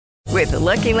With the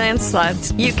Lucky Land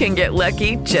Slots, you can get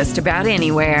lucky just about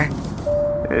anywhere.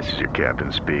 This is your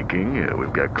captain speaking.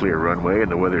 We've got clear runway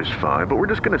and the weather's fine, but we're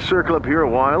just going to circle up here a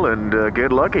while and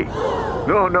get lucky.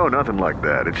 No, nothing like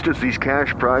that. It's just these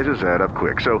cash prizes add up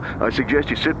quick. So I suggest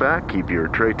you sit back, keep your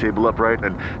tray table upright,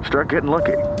 and start getting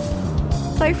lucky.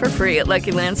 Play for free at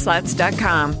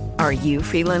LuckyLandSlots.com. Are you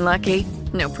feeling lucky?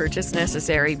 No purchase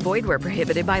necessary. Void where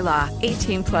prohibited by law.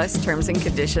 18+ terms and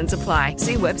conditions apply.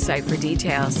 See website for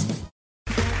details.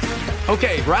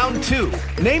 Okay, round two.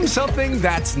 Name something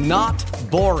that's not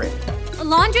boring. A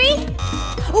laundry?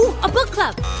 Ooh, a book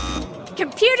club.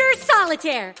 Computer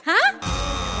solitaire,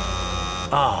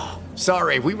 huh?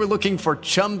 Sorry, we were looking for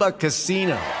Chumba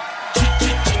Casino.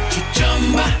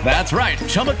 That's right.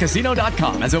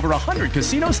 ChumbaCasino.com has over 100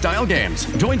 casino-style games.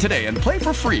 Join today and play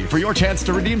for free for your chance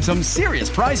to redeem some serious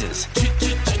prizes.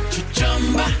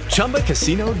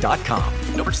 ChumbaCasino.com.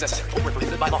 No purchase necessary. Void where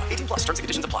prohibited by law. 18+ terms and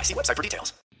conditions apply. See website for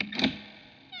details.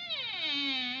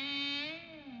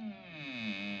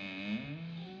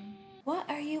 What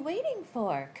are you waiting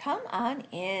for? Come on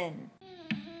in.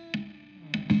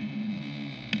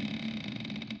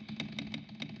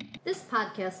 This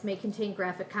podcast may contain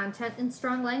graphic content and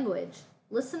strong language.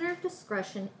 Listener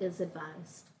discretion is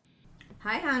advised.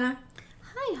 Hi, Hannah.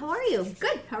 Hi, how are you?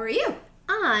 Good. How are you?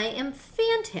 I am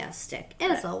fantastic,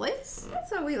 as always.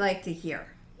 That's what we like to hear.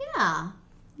 Yeah.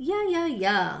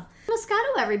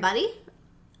 Moscato, everybody.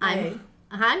 Hey.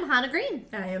 I'm Hannah Green.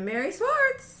 I am Mary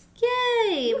Swartz.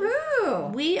 Yay!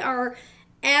 Woohoo! We are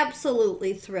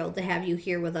absolutely thrilled to have you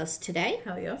here with us today.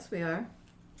 Hell yes, we are.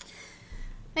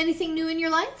 Anything new in your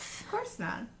life? Of course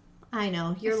not. I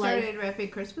know, I started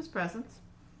wrapping Christmas presents.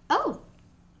 Oh.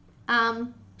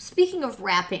 Speaking of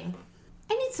wrapping,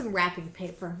 I need some wrapping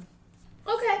paper.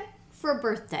 Okay. For a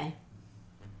birthday.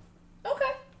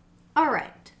 Okay. All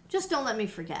right. Just don't let me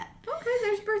forget. Okay,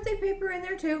 there's birthday paper in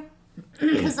there too.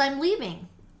 Because I'm leaving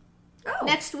Oh.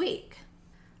 next week.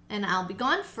 And I'll be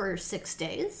gone for 6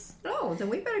 days. Oh, then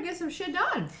we better get some shit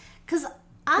done. Because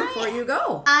Before you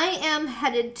go. I am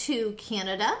headed to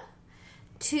Canada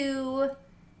to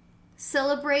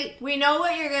celebrate. We know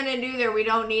what you're going to do there. We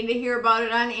don't need to hear about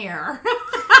it on air.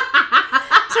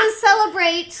 To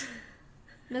celebrate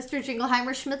Mr.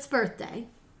 Jingleheimer Schmidt's birthday.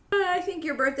 I think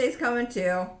your birthday's coming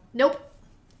too. Nope.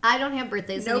 I don't have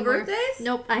birthdays No anymore. birthdays?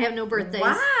 Nope, I have no birthdays.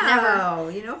 Wow. Never.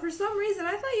 You know, for some reason,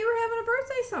 I thought you were having a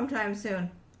birthday sometime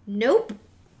soon. Nope.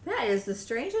 That is the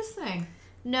strangest thing.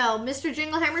 No, Mr.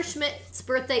 Jingleheimer Schmidt's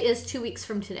birthday is 2 weeks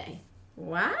from today.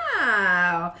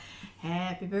 Wow.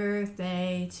 Happy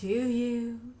birthday to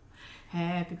you.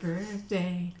 Happy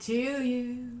birthday to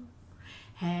you.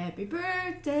 Happy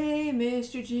birthday,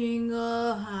 Mr.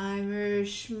 Jingleheimer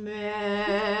Schmidt.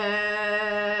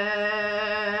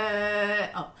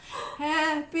 Oh,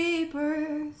 happy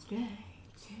birthday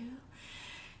to you.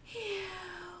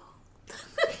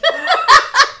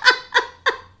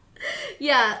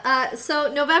 Yeah,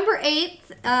 so November 8th,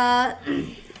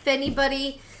 if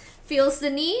anybody feels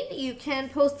the need, you can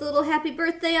post a little happy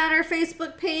birthday on our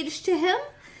Facebook page to him.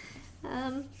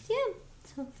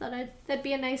 So thought that'd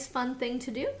be a nice, fun thing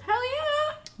to do. Hell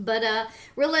yeah. But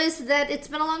realized that it's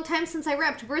been a long time since I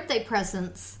wrapped birthday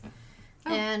presents.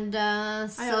 Oh. And I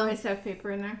so always have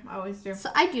paper in there. I always do. So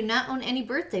I do not own any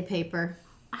birthday paper.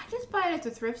 I just buy it at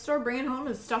the thrift store, bring it home,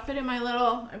 and stuff it in my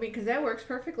little... because that works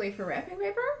perfectly for wrapping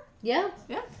paper. Yeah.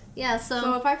 Yeah. Yeah,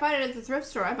 So if I find it at the thrift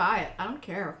store, I buy it. I don't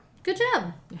care. Good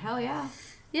job. Hell yeah.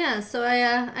 Yeah, so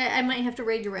I might have to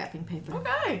raid your wrapping paper.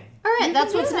 Okay. All right, You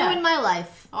that's can what's do new that. in my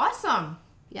life. Awesome.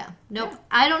 Yeah. Nope.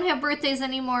 I don't have birthdays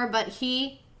anymore, but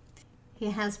he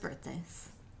has birthdays.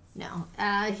 No.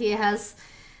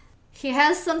 He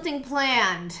has something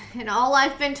planned, and all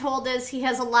I've been told is he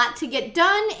has a lot to get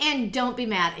done, and don't be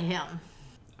mad at him.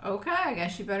 Okay, I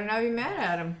guess you better not be mad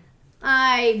at him.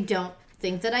 I don't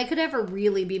think that I could ever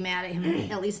really be mad at him,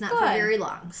 at least not for Good. very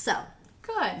long. So,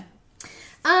 Good.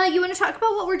 you want to talk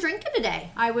about what we're drinking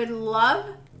today? I would love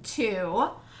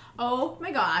to. Oh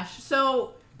my gosh.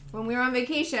 So when we were on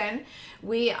vacation,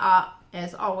 we,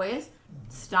 as always,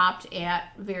 stopped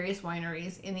at various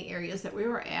wineries in the areas that we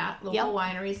were at. Local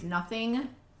wineries, nothing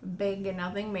big and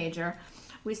nothing major.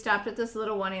 We stopped at this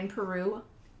little one in Peru,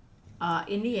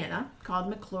 Indiana, called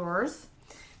McClure's.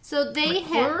 So they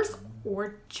McClure's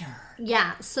Orchard.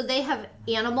 Yeah, so they have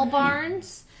animal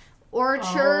barns,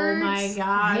 orchards. Oh my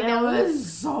god, it was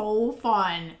so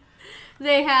fun.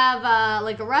 They have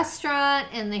like a restaurant,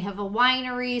 and they have a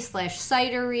winery /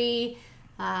 cidery.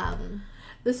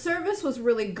 The service was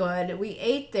really good. We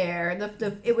ate there.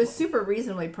 It was super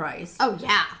reasonably priced. Oh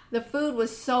yeah, The food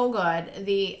was so good.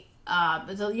 The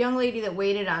the young lady that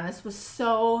waited on us was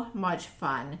so much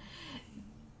fun.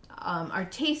 Our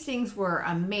tastings were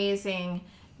amazing.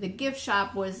 The gift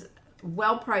shop was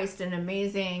well priced and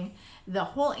amazing. The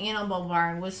whole animal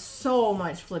barn was so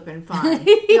much flippin' fun.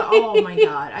 Yeah, oh my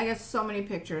God. I got so many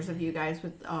pictures of you guys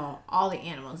with all the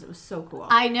animals. It was so cool.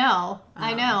 I know.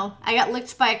 I got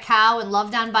licked by a cow and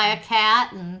loved on by a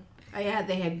cat, and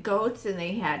they had goats, and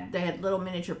they had little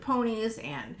miniature ponies,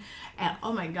 and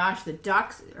oh my gosh, the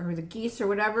ducks or the geese or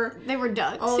whatever. They were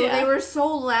ducks. Oh, yeah. They were so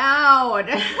loud.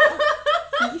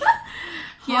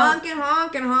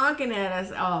 honking at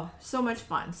us. Oh, so much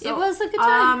fun. So, it was a good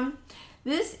time.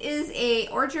 This is a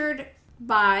orchard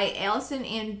by Allison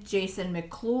and Jason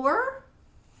McClure.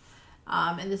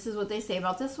 And this is what they say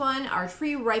about this one. Our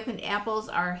tree-ripened apples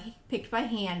are picked by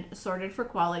hand, sorted for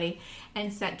quality,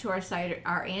 and sent to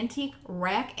our antique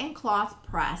rack and cloth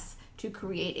press to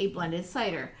create a blended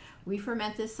cider. We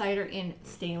ferment this cider in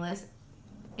stainless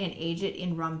and age it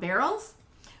in rum barrels.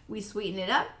 We sweeten it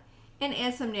up and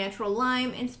add some natural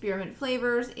lime and spearmint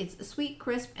flavors. It's sweet,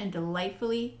 crisp, and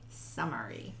delightfully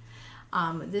summery.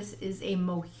 This is a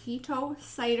mojito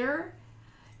cider.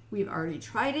 We've already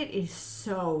tried it. It's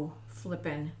so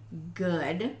flippin'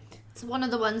 good. It's one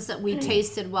of the ones that we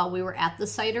tasted while we were at the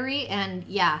cidery, and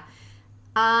yeah.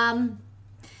 I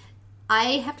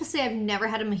have to say I've never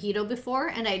had a mojito before,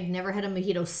 and I'd never had a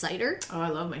mojito cider. Oh, I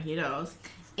love mojitos.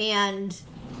 And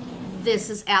this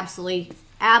is absolutely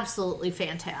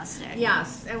fantastic.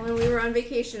 Yes, and when we were on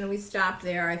vacation and we stopped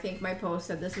there, I think my post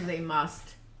said this is a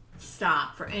must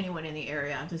stop for anyone in the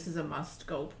area. This is a must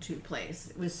go to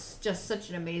place. It was just such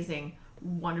an amazing,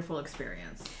 wonderful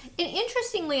experience. And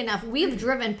interestingly enough, we've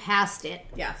driven past it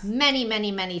Yes.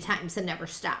 many times and never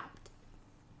stopped.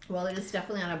 Well, it is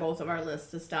definitely on both of our lists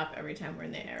to stop every time we're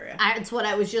in the area. That's what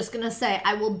I was just going to say.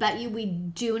 I will bet you we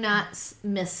do not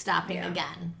miss stopping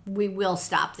again. We will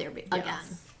stop there again.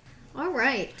 All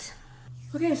right.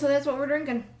 Okay, so that's what we're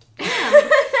drinking.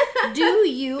 Do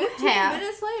you 15 have...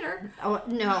 minutes later. Oh,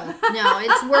 no,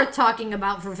 it's worth talking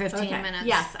about for 15 minutes.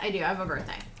 Yes, I do. I have a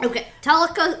birthday. Okay, tell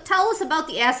us about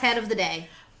the asshat of the day.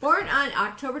 Born on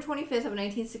October 25th of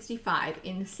 1965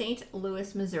 in St.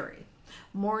 Louis, Missouri,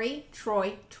 Maury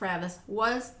Troy Travis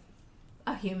was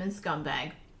a human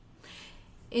scumbag.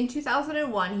 In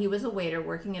 2001, he was a waiter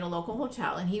working in a local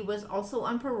hotel, and he was also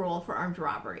on parole for armed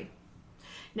robbery.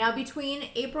 Now, between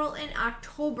April and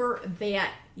October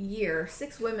that year,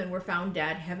 6 women were found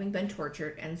dead, having been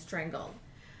tortured and strangled.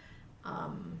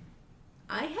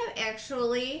 I have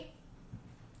actually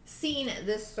seen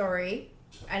this story,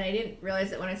 and I didn't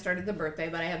realize it when I started the birthday,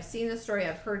 but I have seen this story,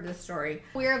 I've heard this story.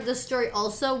 Aware of this story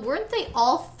also, weren't they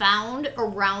all found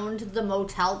around the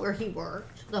motel where he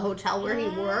worked? The hotel where he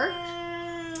worked?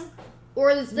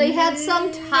 Or they had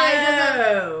some tie to the...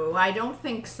 No, I don't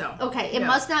think so. Okay, it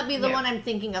must not be the one I'm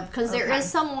thinking of, because there is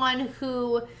someone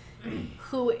who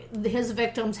his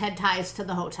victims had ties to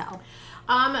the hotel.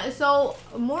 So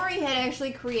Maury had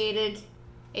actually created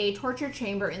a torture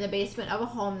chamber in the basement of a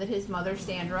home that his mother,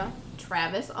 Sandra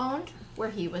Travis, owned, where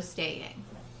he was staying.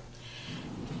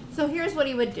 So here's what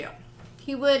he would do.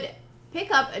 He would pick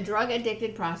up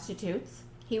drug-addicted prostitutes.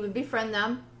 He would befriend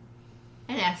them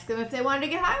and ask them if they wanted to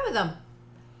get high with him.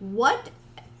 What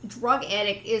drug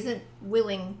addict isn't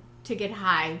willing to get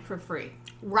high for free?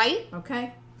 Right?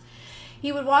 Okay.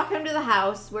 He would walk them to the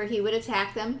house where he would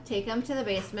attack them, take them to the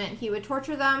basement. He would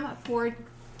torture them for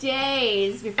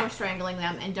days before strangling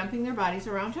them and dumping their bodies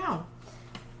around town.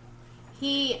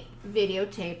 He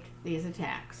videotaped these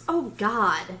attacks. Oh,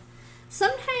 God.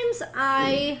 Sometimes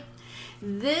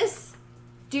This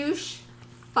douche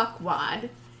fuckwad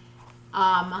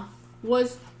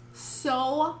was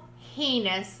so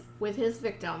heinous with his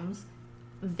victims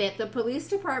that the police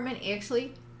department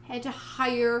actually had to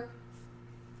hire,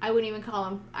 I wouldn't even call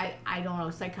them, I don't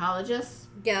know, psychologists?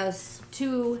 Yes.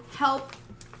 To help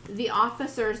the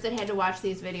officers that had to watch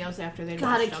these videos after they'd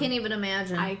watched them. God, I can't even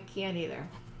imagine. I can't either.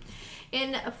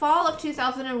 In fall of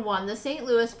 2001, the St.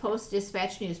 Louis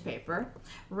Post-Dispatch newspaper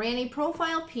ran a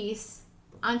profile piece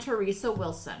on Teresa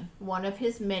Wilson, one of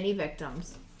his many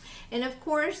victims. And of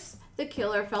course, the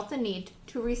killer felt the need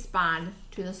to respond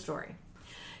to the story.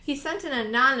 He sent an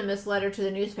anonymous letter to the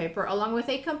newspaper along with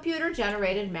a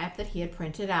computer-generated map that he had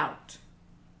printed out.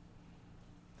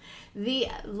 The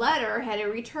letter had a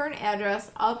return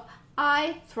address of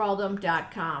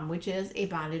ithraldom.com, which is a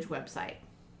bondage website.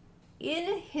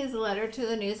 In his letter to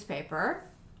the newspaper,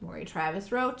 Maury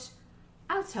Travis wrote,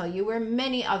 "I'll tell you where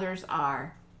many others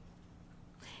are."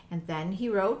 And then he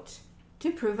wrote,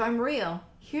 "To prove I'm real,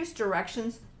 here's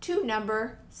directions to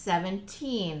number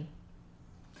 17.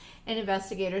 and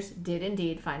investigators did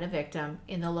indeed find a victim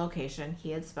in the location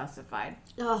he had specified.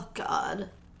 Oh, God.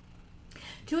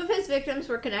 2 of his victims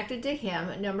were connected to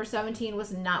him. Number 17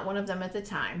 was not one of them at the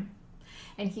time,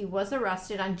 and he was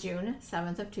arrested on June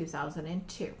 7th of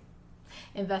 2002.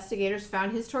 Investigators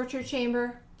found his torture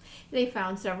chamber. They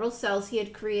found several cells he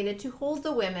had created to hold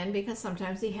the women because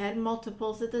sometimes he had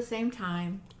multiples at the same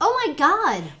time. Oh, my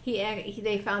God.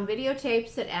 They found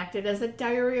videotapes that acted as a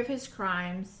diary of his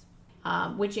crimes,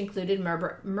 which included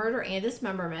murder and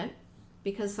dismemberment,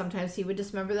 because sometimes he would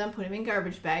dismember them, put them in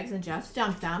garbage bags, and just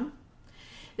dump them.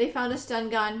 They found a stun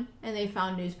gun, and they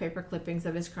found newspaper clippings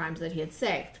of his crimes that he had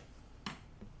saved.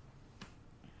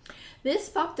 This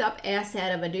fucked up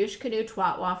asshat of a douche canoe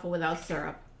twat waffle without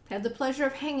syrup had the pleasure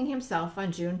of hanging himself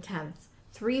on June 10th,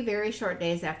 3 very short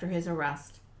days after his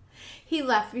arrest. He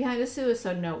left behind a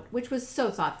suicide note, which was so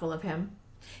thoughtful of him.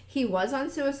 He was on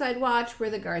suicide watch, where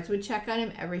the guards would check on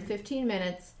him every 15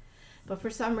 minutes, but for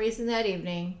some reason that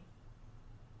evening,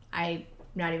 I'm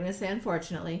not even going to say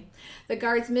unfortunately, the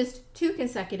guards missed 2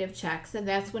 consecutive checks, and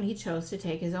that's when he chose to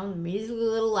take his own measly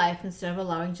little life instead of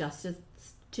allowing justice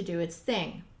to do its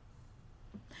thing.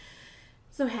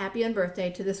 So happy on birthday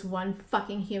to this one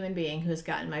fucking human being who's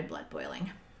gotten my blood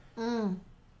boiling. And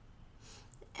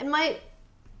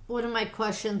one of my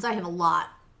questions, I have a lot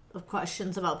of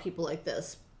questions about people like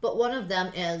this, but one of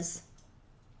them is,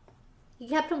 he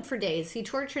kept them for days. He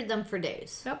tortured them for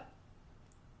days. Yep.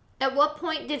 At what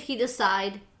point did he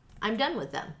decide, I'm done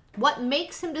with them? What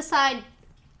makes him decide,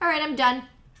 all right, I'm done?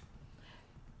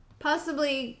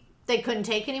 Possibly they couldn't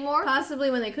take anymore?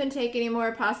 Possibly when they couldn't take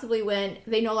anymore. Possibly when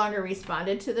they no longer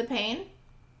responded to the pain.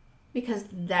 Because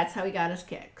that's how he got his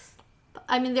kicks.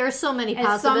 I mean, there are so many At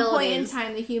possibilities. some point in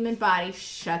time, the human body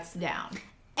shuts down.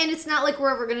 And it's not like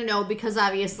we're ever going to know because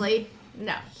obviously,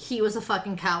 no, he was a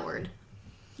fucking coward.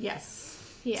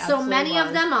 Yes. He so many was.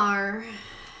 of them are,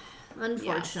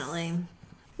 unfortunately. Yes.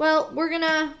 Well, we're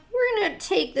gonna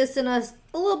take this in a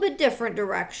little bit different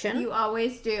direction. You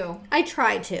always do. I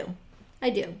try to.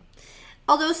 I do.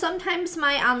 Although sometimes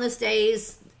my on this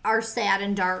days are sad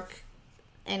and dark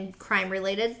and crime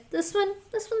related. This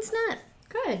one's not.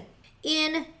 Good.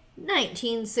 In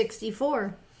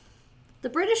 1964, the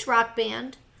British rock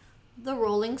band The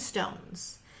Rolling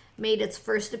Stones made its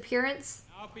first appearance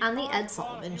on the Ed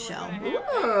Sullivan Show.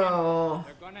 Oh.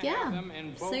 Yeah.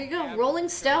 So there you go. Rolling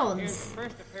Stones.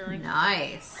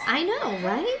 Nice. I know,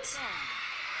 right?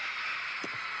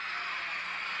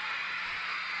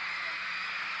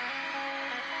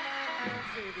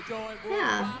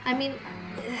 Yeah, I mean,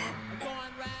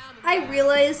 I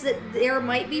realize that there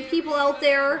might be people out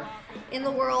there in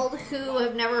the world who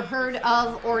have never heard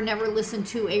of or never listened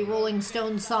to a Rolling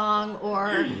Stones song,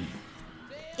 or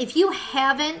if you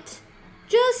haven't,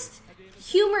 just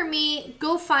humor me,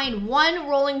 go find one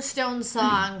Rolling Stones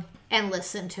song and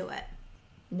listen to it.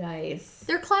 Nice.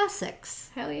 They're classics.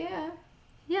 Hell yeah.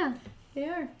 Yeah. They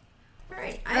are. All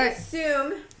right. I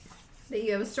assume that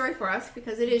you have a story for us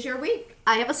because it is your week.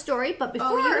 I have a story, but before...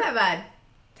 Oh, you have a...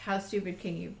 How stupid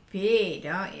can you be,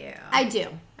 don't you? I do.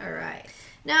 All right.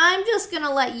 Now, I'm just going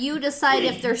to let you decide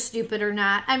if they're stupid or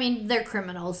not. I mean, they're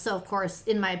criminals, so of course,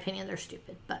 in my opinion, they're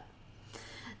stupid. But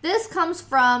this comes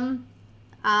from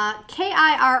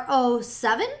KIRO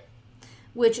 7,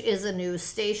 which is a news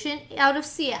station out of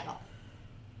Seattle.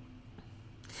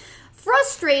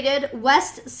 Frustrated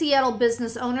West Seattle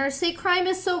business owners say crime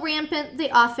is so rampant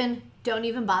they often don't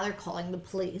even bother calling the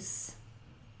police.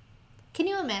 Can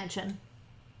you imagine?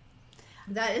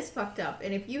 That is fucked up.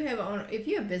 And if you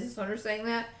have business owners saying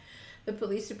that, the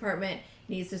police department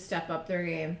needs to step up their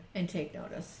game and take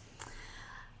notice.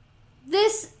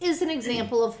 This is an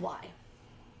example of why.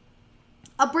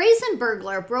 A brazen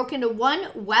burglar broke into one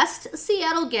West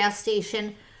Seattle gas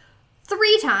station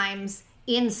 3 times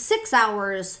in 6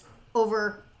 hours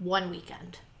over one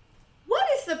weekend. What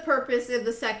is the purpose of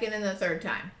the second and the third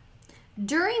time?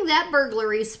 During that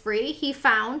burglary spree, he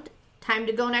found time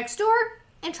to go next door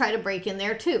and try to break in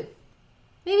there too.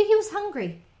 Maybe he was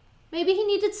hungry. Maybe he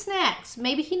needed snacks.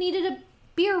 Maybe he needed a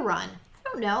beer run. I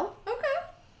don't know. Okay.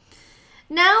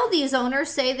 Now these owners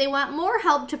say they want more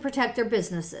help to protect their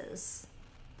businesses.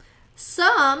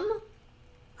 Some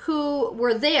who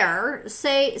were there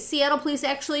say Seattle police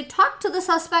actually talked to the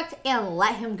suspect and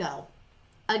let him go.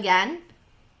 Again,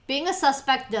 being a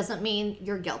suspect doesn't mean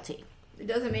you're guilty. It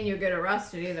doesn't mean you get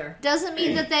arrested either. Doesn't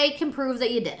mean that they can prove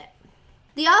that you did it.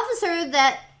 The officer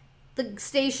that the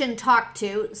station talked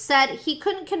to said he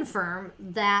couldn't confirm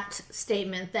that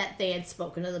statement that they had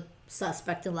spoken to the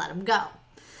suspect and let him go.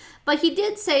 But he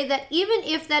did say that even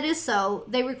if that is so,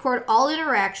 they record all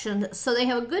interactions so they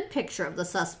have a good picture of the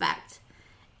suspect.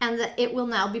 and that it will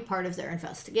now be part of their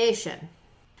investigation.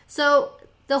 So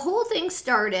the whole thing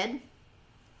started,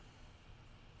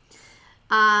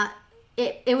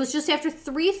 it was just after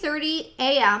 3:30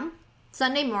 a.m.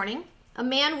 Sunday morning. A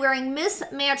man wearing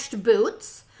mismatched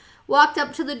boots walked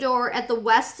up to the door at the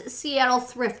West Seattle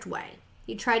Thriftway.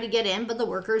 He tried to get in, but the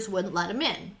workers wouldn't let him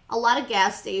in. A lot of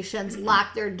gas stations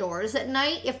lock their doors at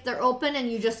night if they're open, and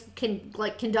you just can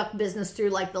conduct business through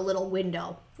the little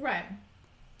window. Right.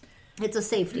 It's a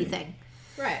safety thing.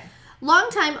 Right.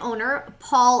 Longtime owner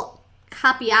Paul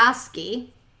Kopiaski,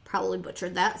 probably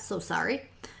butchered that, so sorry,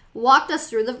 walked us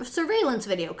through the surveillance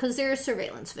video, because there's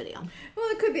surveillance video. Well,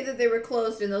 it could be that they were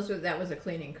closed and that was a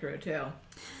cleaning crew too.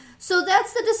 So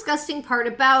that's the disgusting part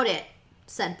about it,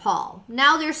 said Paul.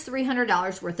 Now there's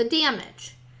 $300 worth of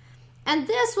damage. And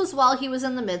this was while he was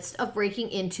in the midst of breaking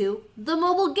into the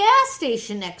mobile gas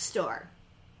station next door.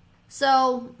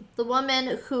 So the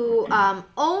woman who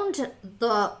owned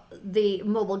the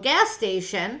mobile gas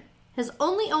station has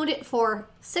only owned it for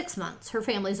 6 months. Her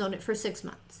family's owned it for 6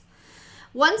 months.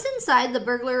 Once inside, the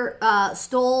burglar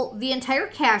stole the entire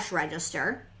cash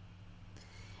register.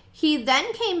 He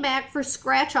then came back for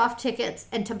scratch-off tickets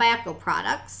and tobacco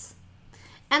products.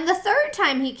 And the third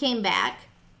time he came back,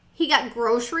 he got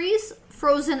groceries,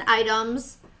 frozen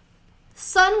items,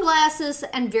 sunglasses,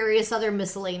 and various other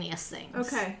miscellaneous things.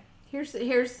 Okay. Here's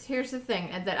the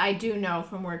thing that I do know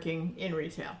from working in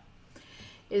retail.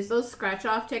 Is those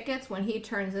scratch-off tickets, when he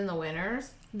turns in the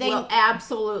winners, they will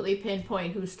absolutely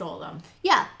pinpoint who stole them.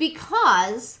 Yeah,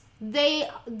 because they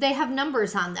have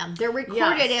numbers on them. They're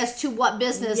recorded as to what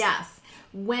business. Yes.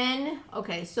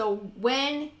 So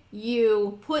when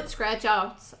you put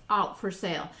scratch-offs out for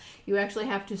sale, you actually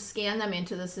have to scan them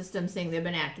into the system saying they've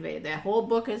been activated. That whole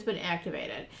book has been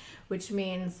activated, which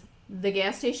means the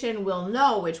gas station will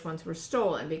know which ones were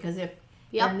stolen, because if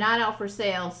they're not out for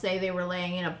sale, say they were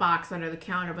laying in a box under the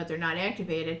counter but they're not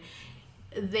activated,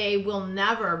 they will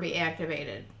never be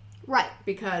activated. Right.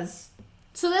 Because...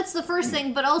 So that's the first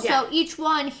thing, but also each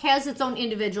one has its own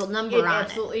individual number on it. It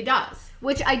absolutely does.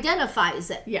 Which identifies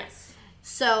it. Yes.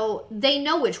 So they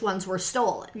know which ones were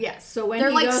stolen. Yes. So when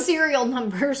they're like serial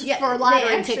numbers for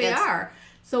lottery tickets. They actually are.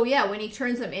 So when he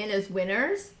turns them in as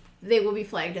winners, they will be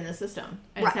flagged in the system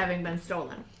as having been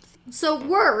stolen. So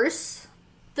worse,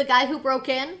 the guy who broke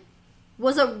in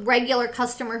was a regular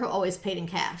customer who always paid in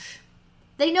cash.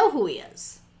 They know who he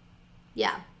is.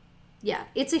 Yeah.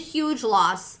 It's a huge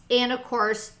loss. And of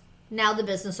course, now the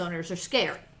business owners are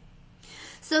scared.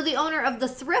 So the owner of the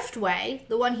Thriftway,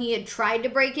 the one he had tried to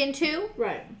break into,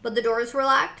 but the doors were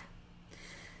locked,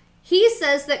 he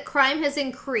says that crime has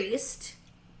increased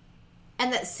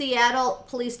and that Seattle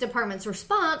Police Department's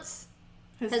response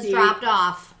has dropped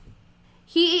off.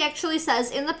 He actually says,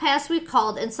 in the past we've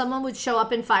called and someone would show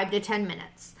up in 5 to 10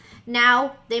 minutes.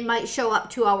 Now they might show up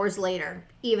 2 hours later,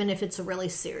 even if it's a really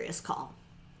serious call.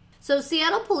 So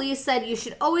Seattle police said you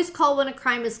should always call when a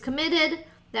crime is committed.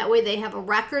 That way they have a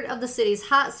record of the city's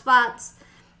hot spots,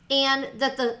 and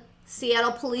that the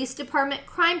Seattle Police Department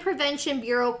Crime Prevention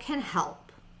Bureau can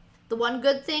help. The one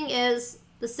good thing is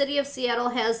the city of Seattle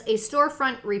has a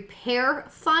storefront repair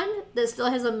fund that still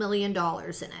has $1 million in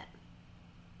it.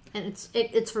 And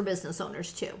it's for business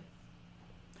owners too.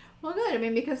 Well, good. I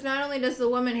mean, because not only does the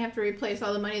woman have to replace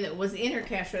all the money that was in her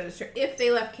cash register, if they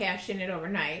left cash in it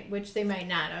overnight, which they might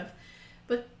not have,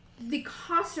 but the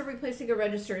cost of replacing a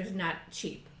register is not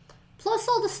cheap. Plus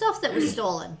all the stuff that was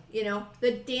stolen. You know,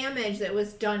 the damage that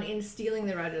was done in stealing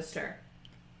the register.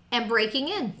 And breaking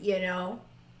in. You know.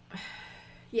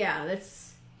 Yeah,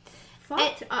 that's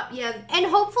fucked up. Yeah. And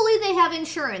hopefully they have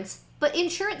insurance. But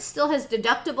insurance still has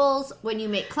deductibles. When you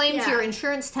make claims, your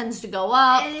insurance tends to go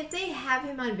up. And if they have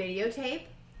him on videotape.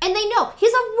 And they know.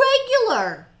 He's a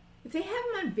regular. If they have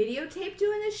him on videotape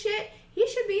doing this shit, he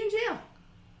should be in jail.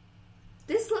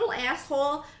 This little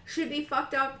asshole should be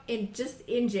fucked up and just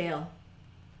in jail.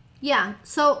 Yeah.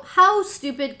 So how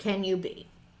stupid can you be?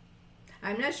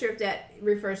 I'm not sure if that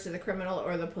refers to the criminal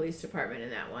or the police department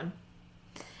in that one.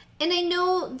 And I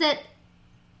know that...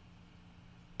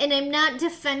 And I'm not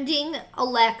defending a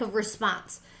lack of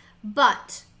response,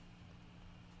 but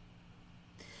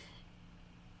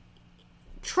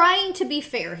trying to be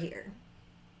fair here.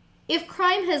 If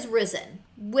crime has risen,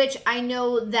 which I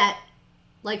know that,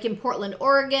 like in Portland,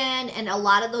 Oregon, and a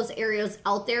lot of those areas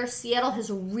out there, Seattle has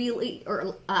really,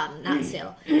 or not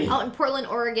Seattle, out in Portland,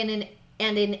 Oregon,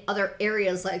 and in other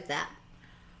areas like that,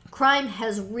 crime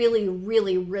has really,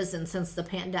 really risen since the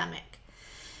pandemic.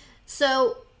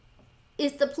 So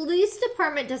if the police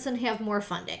department doesn't have more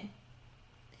funding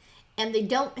and they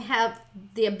don't have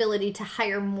the ability to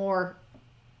hire more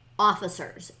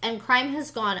officers and crime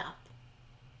has gone up,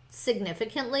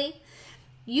 significantly,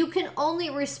 you can only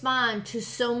respond to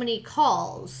so many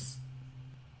calls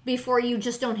before you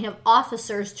just don't have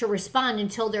officers to respond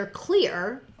until they're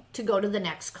clear to go to the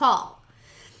next call.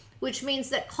 Which means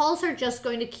that calls are just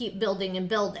going to keep building and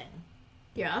building.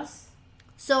 Yes.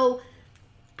 So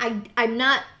I'm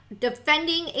not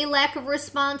defending a lack of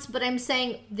response, but I'm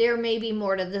saying there may be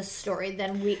more to this story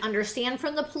than we understand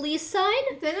from the police side.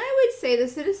 Then I would say the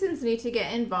citizens need to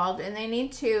get involved, and they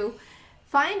need to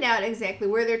find out exactly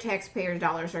where their taxpayer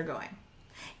dollars are going.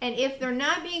 And if they're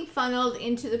not being funneled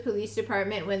into the police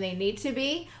department when they need to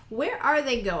be, where are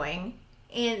they going?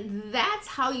 And that's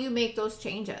how you make those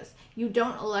changes. You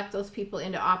don't elect those people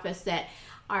into office that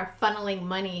are funneling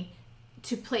money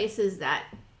to places that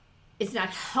is not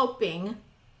helping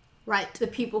the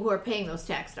people who are paying those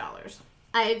tax dollars.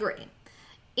 I agree.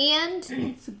 And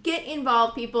so get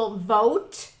involved, people.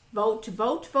 Vote,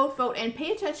 and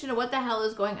pay attention to what the hell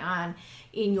is going on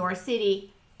in your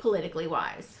city politically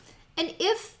wise. And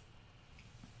if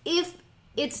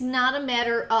it's not a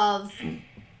matter of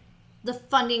the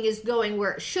funding is going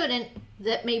where it shouldn't,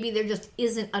 that maybe there just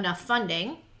isn't enough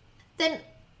funding, then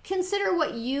consider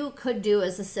what you could do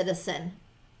as a citizen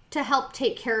to help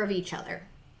take care of each other.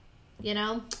 You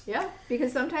know? Yeah,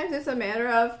 because sometimes it's a matter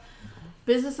of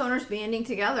business owners banding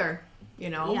together,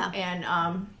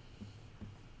 and,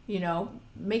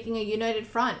 making a united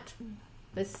front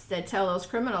that tell those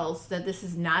criminals that this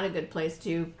is not a good place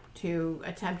to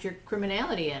attempt your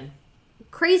criminality in.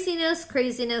 Craziness,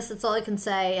 that's all I can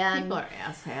say. And people are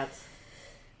asshats.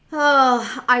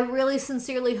 Oh, I really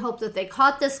sincerely hope that they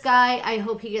caught this guy. I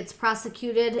hope he gets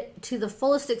prosecuted to the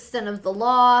fullest extent of the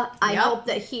law. I hope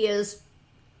that he is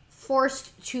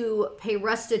forced to pay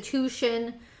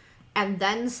restitution and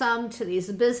then some to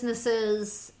these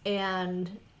businesses. And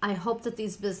I hope that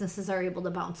these businesses are able to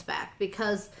bounce back,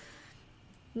 because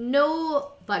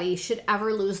nobody should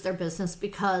ever lose their business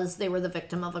because they were the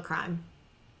victim of a crime.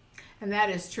 And that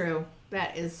is true.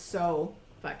 That is so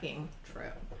fucking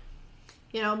true.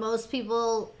 You know, most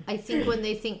people, I think when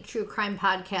they think true crime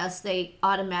podcasts, they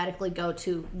automatically go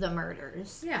to the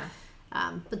murders. Yeah.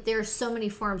 But there's so many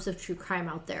forms of true crime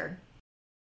out there.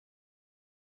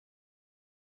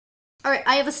 All right,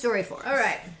 I have a story for us. All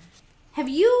right. Have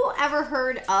you ever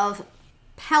heard of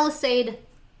Palisade,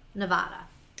 Nevada?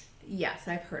 Yes,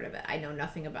 I've heard of it. I know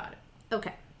nothing about it.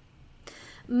 Okay.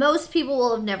 Most people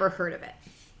will have never heard of it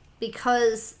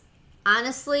because,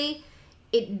 honestly,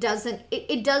 it does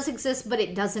exist, but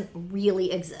it doesn't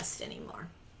really exist anymore.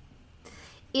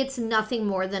 It's nothing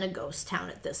more than a ghost town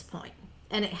at this point,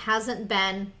 and it hasn't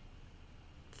been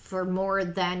for more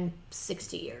than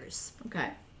 60 years.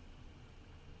 Okay.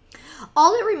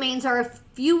 All that remains are a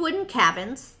few wooden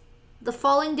cabins, the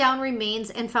falling down remains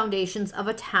and foundations of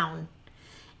a town,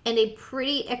 and a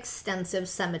pretty extensive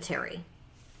cemetery.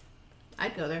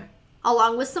 I'd go there.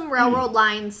 Along with some railroad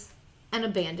lines and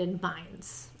abandoned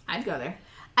mines. I'd go there.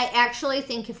 I actually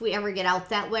think if we ever get out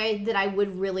that way that I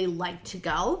would really like to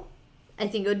go. I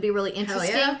think it would be really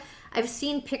interesting. Hell yeah. I've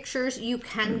seen pictures. You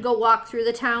can go walk through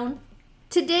the town.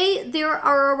 Today, there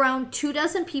are around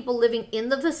 24 people living in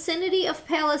the vicinity of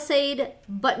Palisade,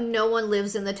 but no one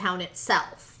lives in the town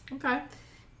itself. Okay.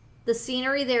 The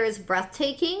scenery there is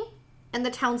breathtaking, and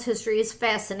the town's history is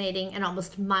fascinating and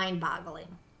almost mind-boggling.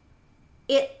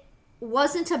 It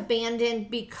wasn't abandoned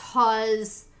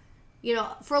because, you know,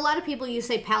 for a lot of people you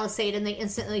say Palisade and they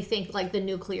instantly think like the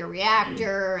nuclear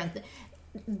reactor, and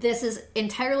this is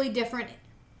entirely different.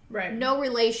 Right. No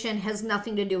relation, has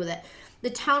nothing to do with it. The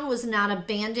town was not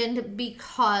abandoned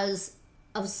because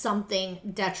of something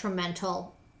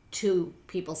detrimental to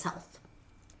people's health.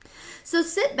 So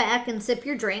sit back and sip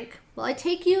your drink while I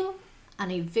take you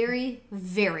on a very,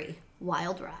 very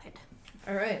wild ride.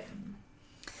 All right.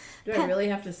 Do I really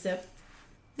have to sip?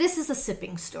 This is a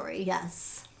sipping story,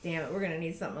 yes. Damn it, we're going to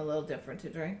need something a little different to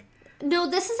drink. No,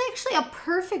 this is actually a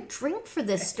perfect drink for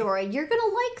this story. You're going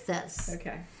to like this.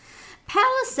 Okay.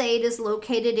 Palisade is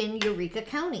located in Eureka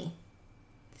County.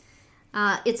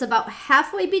 It's about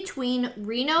halfway between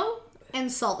Reno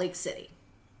and Salt Lake City.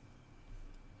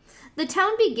 The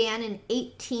town began in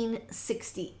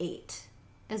 1868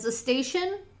 as a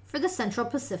station for the Central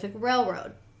Pacific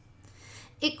Railroad.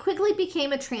 It quickly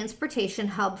became a transportation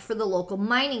hub for the local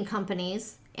mining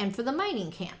companies and for the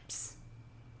mining camps.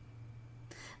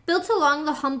 Built along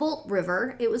the Humboldt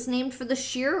River, it was named for the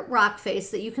sheer rock face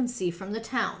that you can see from the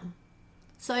town.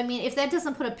 So, I mean, if that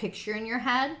doesn't put a picture in your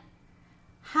head,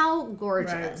 how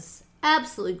gorgeous. Right.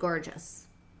 Absolutely gorgeous.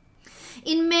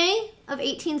 In May of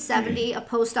 1870, a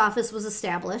post office was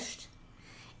established.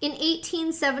 In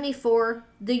 1874,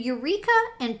 the Eureka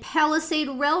and Palisade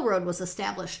Railroad was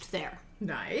established there.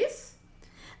 Nice.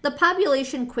 The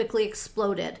population quickly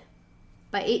exploded.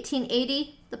 By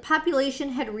 1880, the population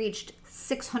had reached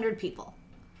 600 people.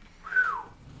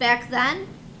 Back then,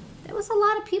 that was a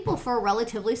lot of people for a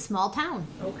relatively small town.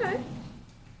 Okay.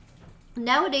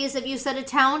 Nowadays, if you said a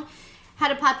town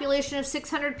had a population of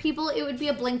 600 people, it would be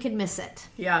a blink and miss it.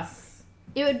 Yes.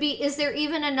 It would be, is there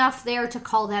even enough there to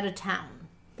call that a town?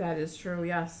 That is true,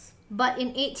 yes. But in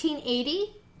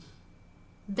 1880,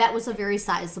 that was a very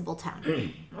sizable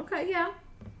town. Okay, yeah.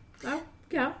 Oh,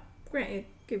 yeah. Great.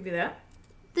 Give you that.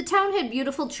 The town had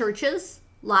beautiful churches,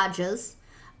 lodges,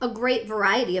 a great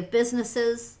variety of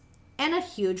businesses, and a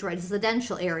huge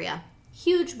residential area.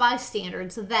 Huge by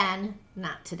standards then,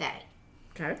 not today.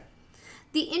 Okay.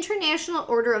 The International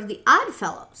Order of the Odd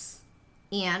Fellows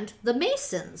and the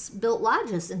Masons built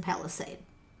lodges in Palisade.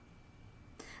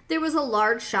 There was a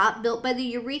large shop built by the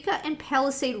Eureka and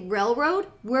Palisade Railroad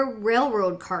where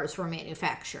railroad cars were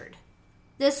manufactured.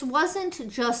 This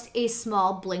wasn't just a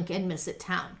small blink and miss it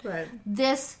town. Right.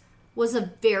 This was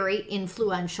a very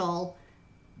influential,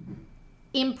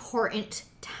 important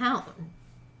town.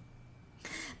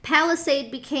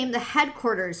 Palisade became the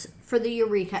headquarters for the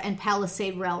Eureka and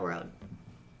Palisade Railroad.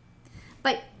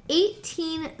 By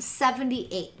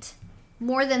 1878,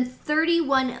 more than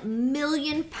 31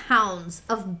 million pounds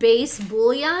of base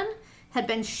bullion had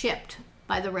been shipped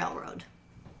by the railroad.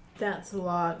 That's a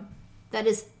lot. That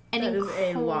is an That is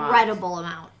a lot. incredible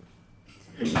amount.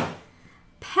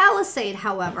 Palisade,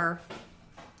 however,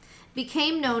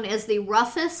 became known as the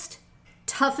roughest,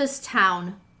 toughest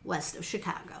town west of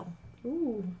Chicago.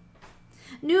 Ooh.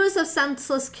 News of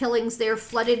senseless killings there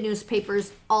flooded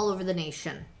newspapers all over the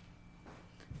nation.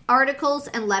 Articles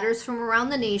and letters from around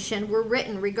the nation were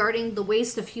written regarding the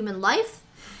waste of human life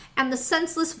and the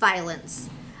senseless violence,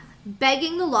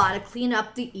 begging the law to clean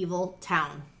up the evil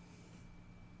town.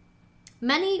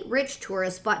 Many rich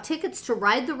tourists bought tickets to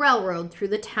ride the railroad through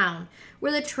the town,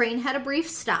 where the train had a brief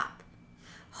stop,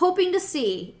 hoping to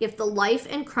see if the life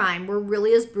and crime were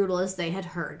really as brutal as they had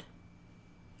heard.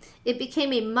 It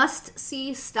became a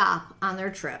must-see stop on their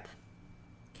trip.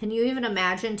 Can you even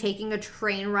imagine taking a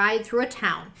train ride through a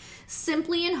town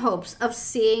simply in hopes of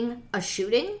seeing a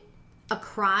shooting, a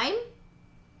crime?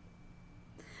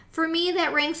 For me,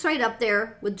 that ranks right up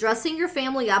there with dressing your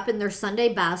family up in their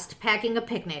Sunday best, packing a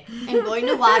picnic, and going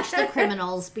to watch the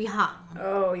criminals be hung.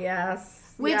 Oh,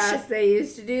 yes. Which- yes, they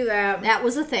used to do that. That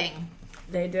was a thing.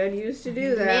 They did used to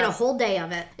do that. Made a whole day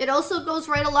of it. It also goes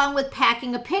right along with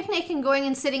packing a picnic and going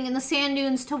and sitting in the sand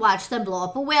dunes to watch them blow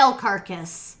up a whale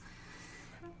carcass.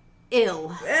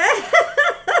 Ew.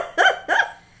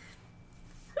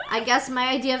 I guess my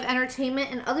idea of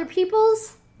entertainment and other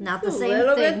people's, not the a same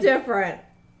little thing. bit different.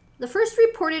 The first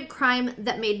reported crime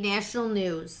that made national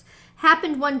news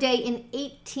happened one day in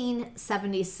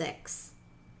 1876.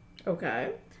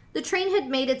 Okay. The train had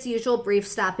made its usual brief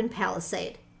stop in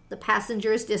Palisade, the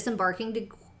passengers disembarking to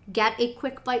get a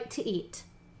quick bite to eat.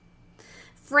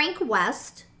 Frank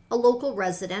West, a local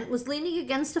resident, was leaning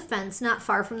against a fence not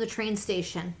far from the train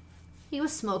station. He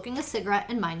was smoking a cigarette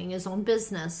and minding his own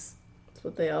business. That's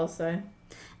what they all say.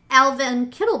 Alvin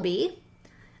Kittleby,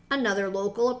 another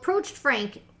local, approached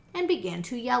Frank and began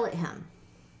to yell at him.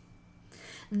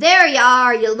 "There you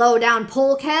are, you low-down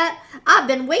polecat. I've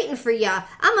been waiting for you.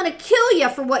 I'm going to kill you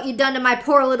for what you done to my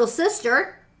poor little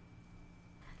sister."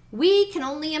 We can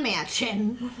only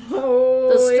imagine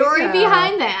the story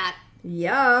behind that.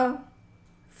 Yeah.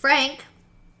 Frank,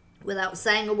 without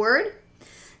saying a word,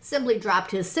 simply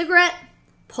dropped his cigarette,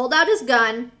 pulled out his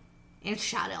gun, and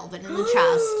shot Alvin in the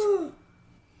chest.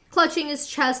 Clutching his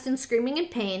chest and screaming in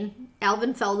pain,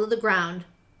 Alvin fell to the ground,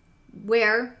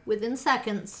 where, within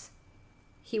seconds,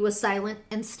 he was silent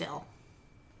and still.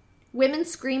 Women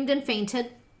screamed and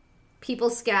fainted. People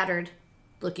scattered,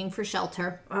 looking for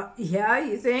shelter. Yeah,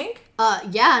 you think?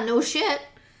 Yeah, no shit.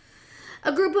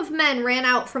 A group of men ran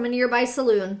out from a nearby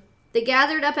saloon. They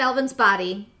gathered up Alvin's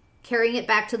body, carrying it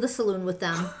back to the saloon with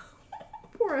them.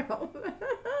 Poor Alvin.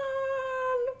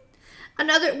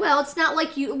 Well, it's not like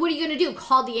what are you going to do?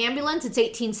 Call the ambulance? It's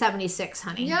 1876,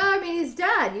 honey. Yeah, I mean, he's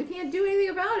dead. You can't do anything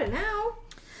about it now.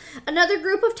 Another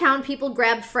group of town people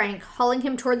grabbed Frank, hauling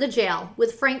him toward the jail,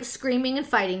 with Frank screaming and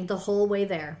fighting the whole way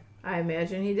there. I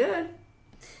imagine he did.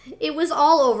 It was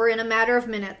all over in a matter of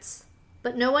minutes,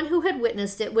 but no one who had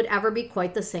witnessed it would ever be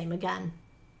quite the same again.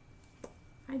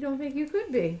 I don't think you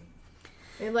could be.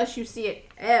 Unless you see it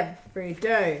every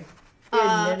day in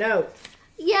the note.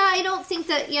 Yeah, I don't think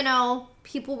that,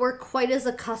 people were quite as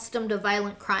accustomed to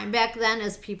violent crime back then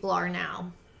as people are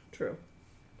now. True.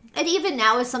 And even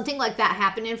now, if something like that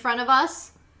happened in front of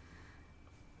us,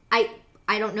 I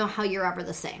don't know how you're ever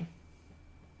the same.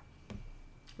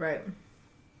 Right.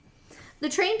 The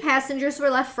train passengers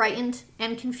were left frightened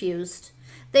and confused.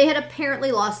 They had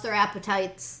apparently lost their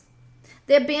appetites.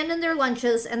 They abandoned their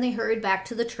lunches and they hurried back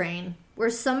to the train,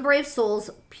 where some brave souls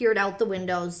peered out the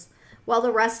windows, while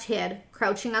the rest hid,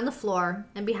 crouching on the floor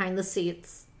and behind the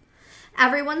seats.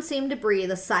 Everyone seemed to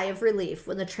breathe a sigh of relief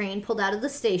when the train pulled out of the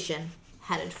station,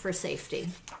 headed for safety.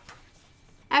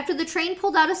 After the train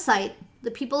pulled out of sight, the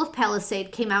people of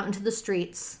Palisade came out into the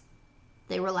streets.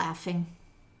 They were laughing.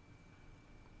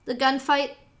 The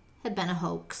gunfight had been a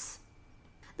hoax.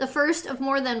 The first of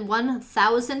more than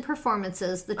 1,000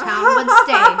 performances the town would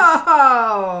stage.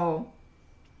 Oh!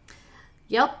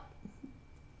 Yep.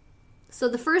 So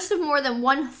the first of more than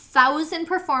 1,000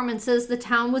 performances the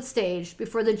town would stage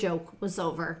before the joke was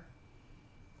over.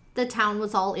 The town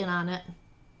was all in on it.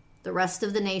 The rest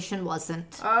of the nation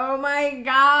wasn't. Oh my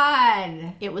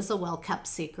God! It was a well-kept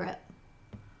secret.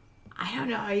 I don't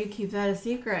know how you keep that a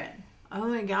secret. Oh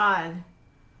my God.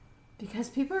 Because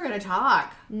people are going to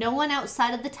talk. No one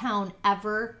outside of the town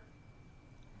ever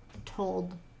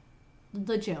told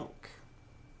the joke.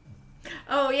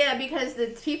 Oh, yeah, because the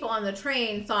people on the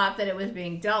train thought that it was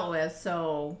being dealt with,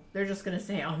 so they're just going to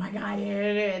say, oh my God,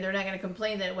 they're not going to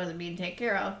complain that it wasn't being taken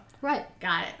care of. Right.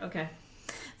 Got it. Okay.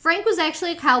 Frank was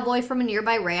actually a cowboy from a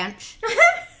nearby ranch.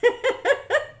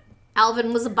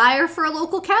 Alvin was a buyer for a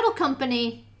local cattle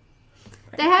company.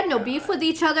 They had no beef with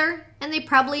each other, and they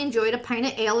probably enjoyed a pint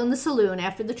of ale in the saloon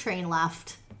after the train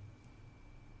left.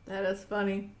 That is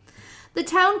funny. The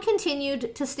town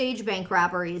continued to stage bank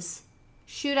robberies,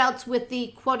 shootouts with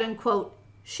the quote-unquote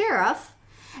sheriff,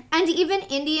 and even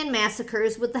Indian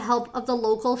massacres with the help of the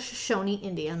local Shoshone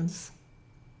Indians.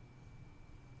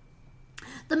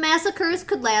 The massacres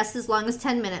could last as long as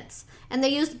 10 minutes, and they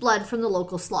used blood from the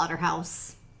local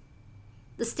slaughterhouse.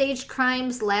 The staged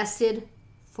crimes lasted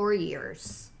for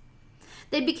years.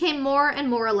 They became more and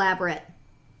more elaborate.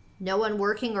 No one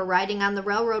working or riding on the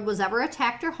railroad was ever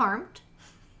attacked or harmed.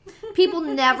 People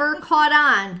never caught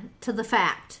on to the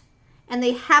fact, and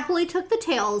they happily took the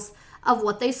tales of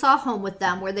what they saw home with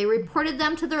them, where they reported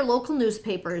them to their local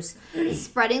newspapers,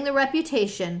 spreading the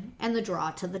reputation and the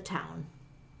draw to the town.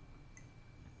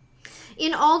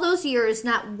 In all those years,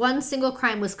 not one single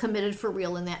crime was committed for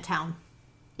real in that town.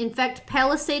 In fact,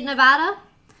 Palisade, Nevada,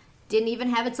 didn't even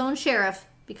have its own sheriff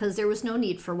because there was no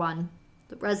need for one.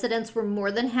 The residents were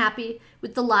more than happy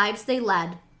with the lives they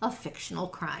led of fictional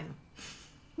crime.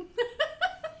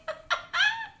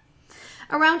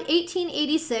 Around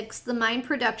 1886, the mine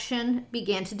production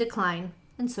began to decline,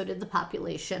 and so did the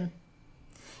population.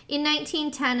 In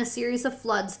 1910, a series of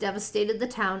floods devastated the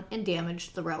town and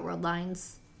damaged the railroad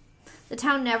lines. The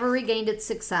town never regained its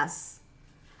success.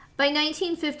 By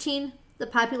 1915, the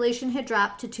population had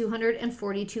dropped to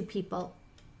 242 people.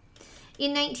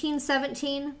 In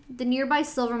 1917, the nearby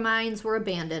silver mines were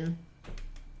abandoned.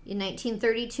 In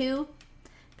 1932,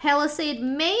 Palisade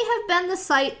may have been the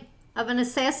site of an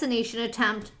assassination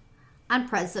attempt on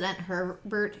President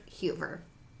Herbert Hoover.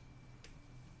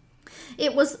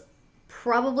 It was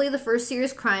probably the first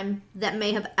serious crime that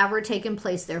may have ever taken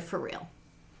place there for real.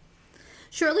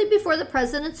 Shortly before the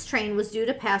president's train was due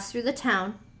to pass through the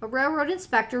town, a railroad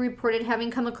inspector reported having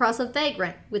come across a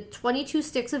vagrant with 22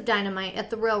 sticks of dynamite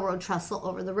at the railroad trestle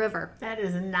over the river. That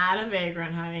is not a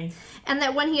vagrant, honey. And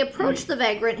that when he approached the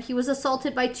vagrant, he was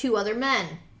assaulted by 2 other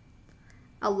men,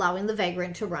 allowing the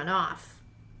vagrant to run off.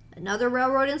 Another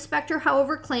railroad inspector,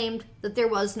 however, claimed that there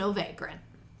was no vagrant.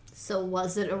 So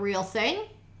was it a real thing?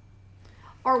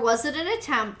 Or was it an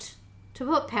attempt to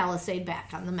put Palisade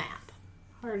back on the map?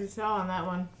 Hard to tell on that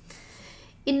one.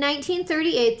 In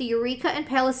 1938, the Eureka and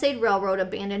Palisade Railroad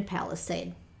abandoned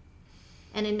Palisade.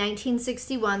 And in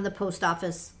 1961, the post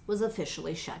office was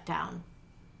officially shut down.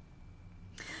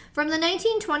 From the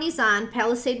 1920s on,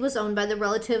 Palisade was owned by the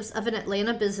relatives of an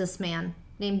Atlanta businessman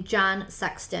named John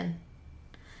Sexton.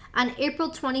 On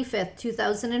April 25,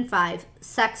 2005,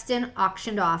 Sexton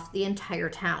auctioned off the entire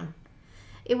town.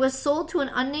 It was sold to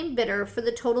an unnamed bidder for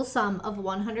the total sum of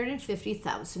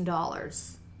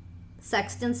 $150,000.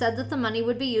 Sexton said that the money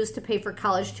would be used to pay for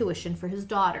college tuition for his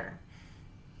daughter.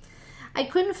 I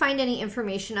couldn't find any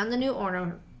information on the new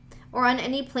owner or on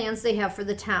any plans they have for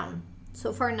the town.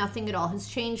 So far, nothing at all has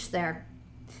changed there.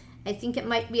 I think it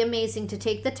might be amazing to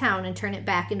take the town and turn it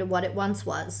back into what it once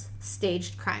was,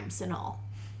 staged crimes and all.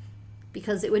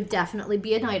 Because it would definitely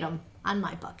be an item on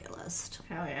my bucket list.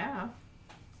 Hell yeah.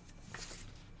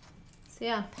 So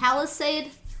yeah,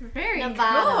 Palisade, Very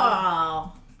Nevada.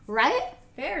 cool. Right?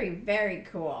 Very, very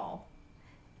cool.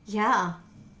 Yeah.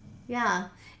 Yeah.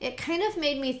 It kind of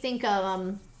made me think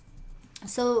of,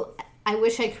 so I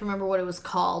wish I could remember what it was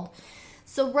called.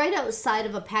 So right outside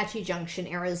of Apache Junction,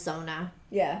 Arizona,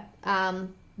 Yeah.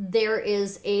 there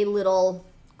is a little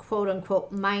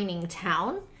quote-unquote mining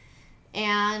town,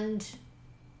 and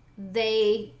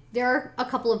there are a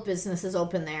couple of businesses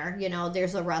open there. You know,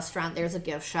 there's a restaurant, there's a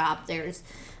gift shop, there's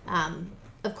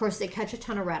of course they catch a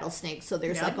ton of rattlesnakes, so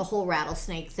there's like a whole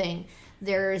rattlesnake thing.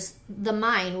 There's the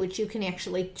mine, which you can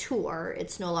actually tour.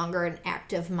 It's no longer an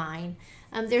active mine.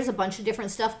 There's a bunch of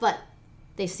different stuff, but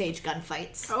they stage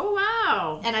gunfights. Oh,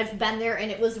 wow. And I've been there, and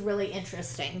it was really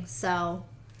interesting. So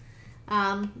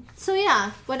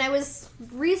yeah, when I was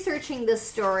researching this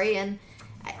story, and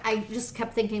I just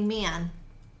kept thinking, man,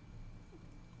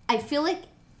 I feel like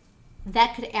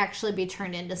that could actually be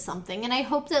turned into something. And I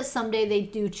hope that someday they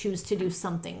do choose to do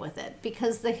something with it,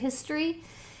 because the history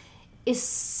is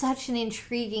such an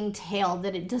intriguing tale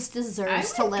that it just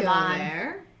deserves to live on.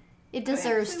 There. It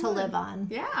deserves to live on.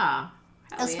 Yeah.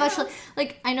 Hell Especially, yeah.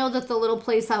 like, I know that the little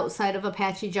place outside of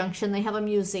Apache Junction, they have a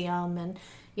museum and,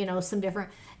 you know, some different...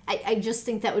 I just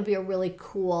think that would be a really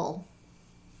cool...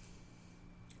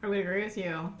 I would agree with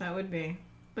you. That would be.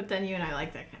 But then you and I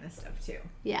like that kind of stuff, too.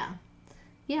 Yeah.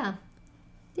 Yeah.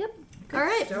 Yep. All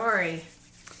right. Story.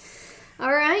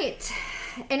 All right.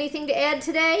 Anything to add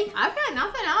today? I've got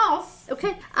nothing else.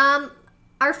 Okay.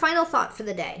 Our final thought for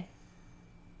the day.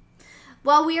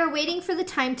 While we are waiting for the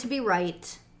time to be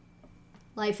right,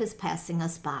 life is passing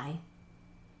us by.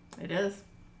 It is.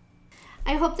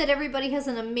 I hope that everybody has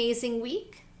an amazing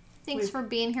week. Thanks for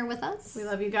being here with us. We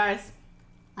love you guys.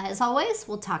 As always,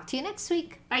 we'll talk to you next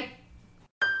week. Bye.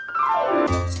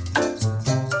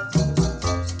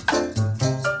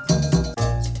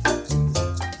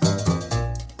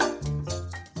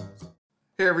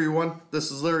 Hey everyone,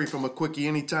 this is Larry from A Quickie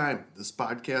Anytime. This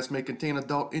podcast may contain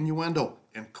adult innuendo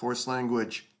and coarse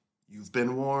language. You've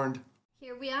been warned.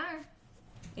 Here we are.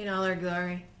 In all our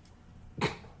glory.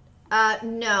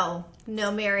 No,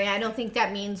 Mary, I don't think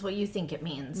that means what you think it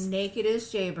means. Naked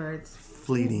as jaybirds.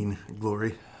 Fleeting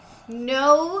glory.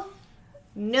 No,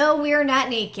 we're not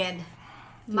naked.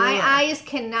 My eyes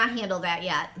cannot handle that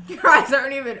yet. Your eyes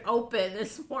aren't even open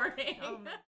this morning.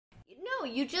 No,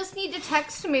 you just need to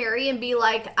text Mary and be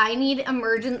like, I need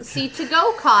emergency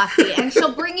to-go coffee, and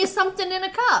she'll bring you something in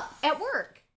a cup at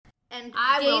work. And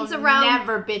I will Dane's around.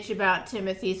 never bitch about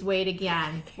Timothy's weight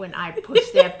again when I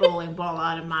push that bowling ball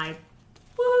out of my...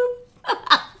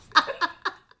 I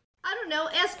don't know,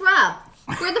 ask Rob.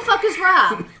 Where the fuck is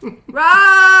Rob?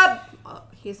 Rob! Oh,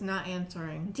 he's not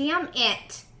answering. Damn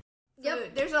it.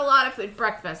 Yep. There's a lot of food.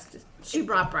 Breakfast. She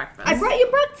brought breakfast. I brought you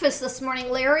breakfast this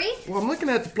morning, Larry. Well, I'm looking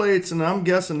at the plates and I'm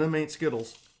guessing them ain't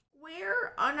Skittles.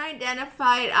 Where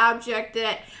unidentified object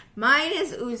that mine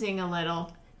is oozing a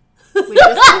little. Which is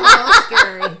a little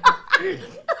scary.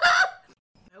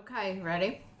 Okay,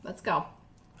 ready? Let's go.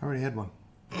 I already had one.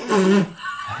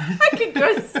 I could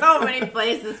go so many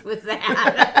places with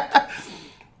that.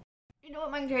 You know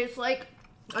what mine tastes like?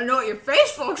 I know what your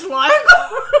face looks like.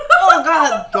 Oh,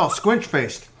 God. Oh,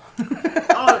 squinch-faced.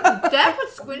 Oh, that's what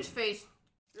squinch face.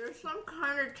 There's some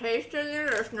kind of taste in there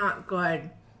that's not good.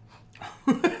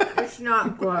 It's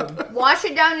not good. Wash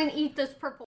it down and eat this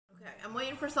purple. Okay, I'm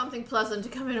waiting for something pleasant to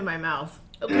come into my mouth.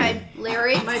 Okay,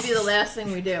 Larry. It might be the last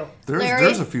thing we do.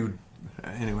 There's a few.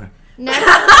 Anyway. Next.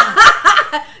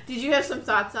 Did you have some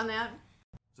thoughts on that?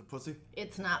 Is it pussy?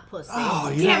 It's not pussy.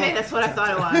 Oh, Damn it, that's what I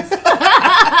thought it was.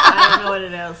 I don't know what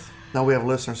it is. Now we have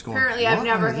listeners going. Apparently, I've "What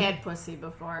never is it?" had pussy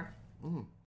before.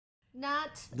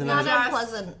 Not Then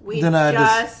unpleasant. We Then I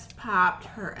just popped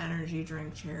her energy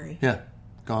drink, Cherry. Yeah,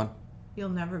 gone. You'll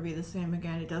never be the same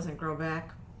again. It doesn't grow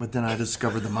back. But then I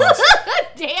discovered the mouse.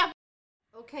 Damn.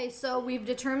 Okay, so we've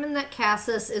determined that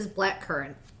Cassis is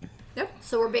blackcurrant. Yep.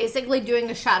 So we're basically doing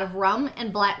a shot of rum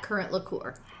and blackcurrant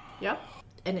liqueur. Yep.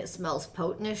 And it smells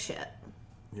potent as shit.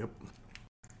 Yep.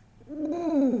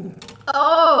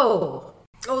 Oh!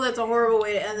 Oh, that's a horrible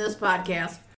way to end this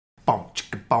podcast. Bum,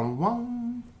 chicka, bum, wow.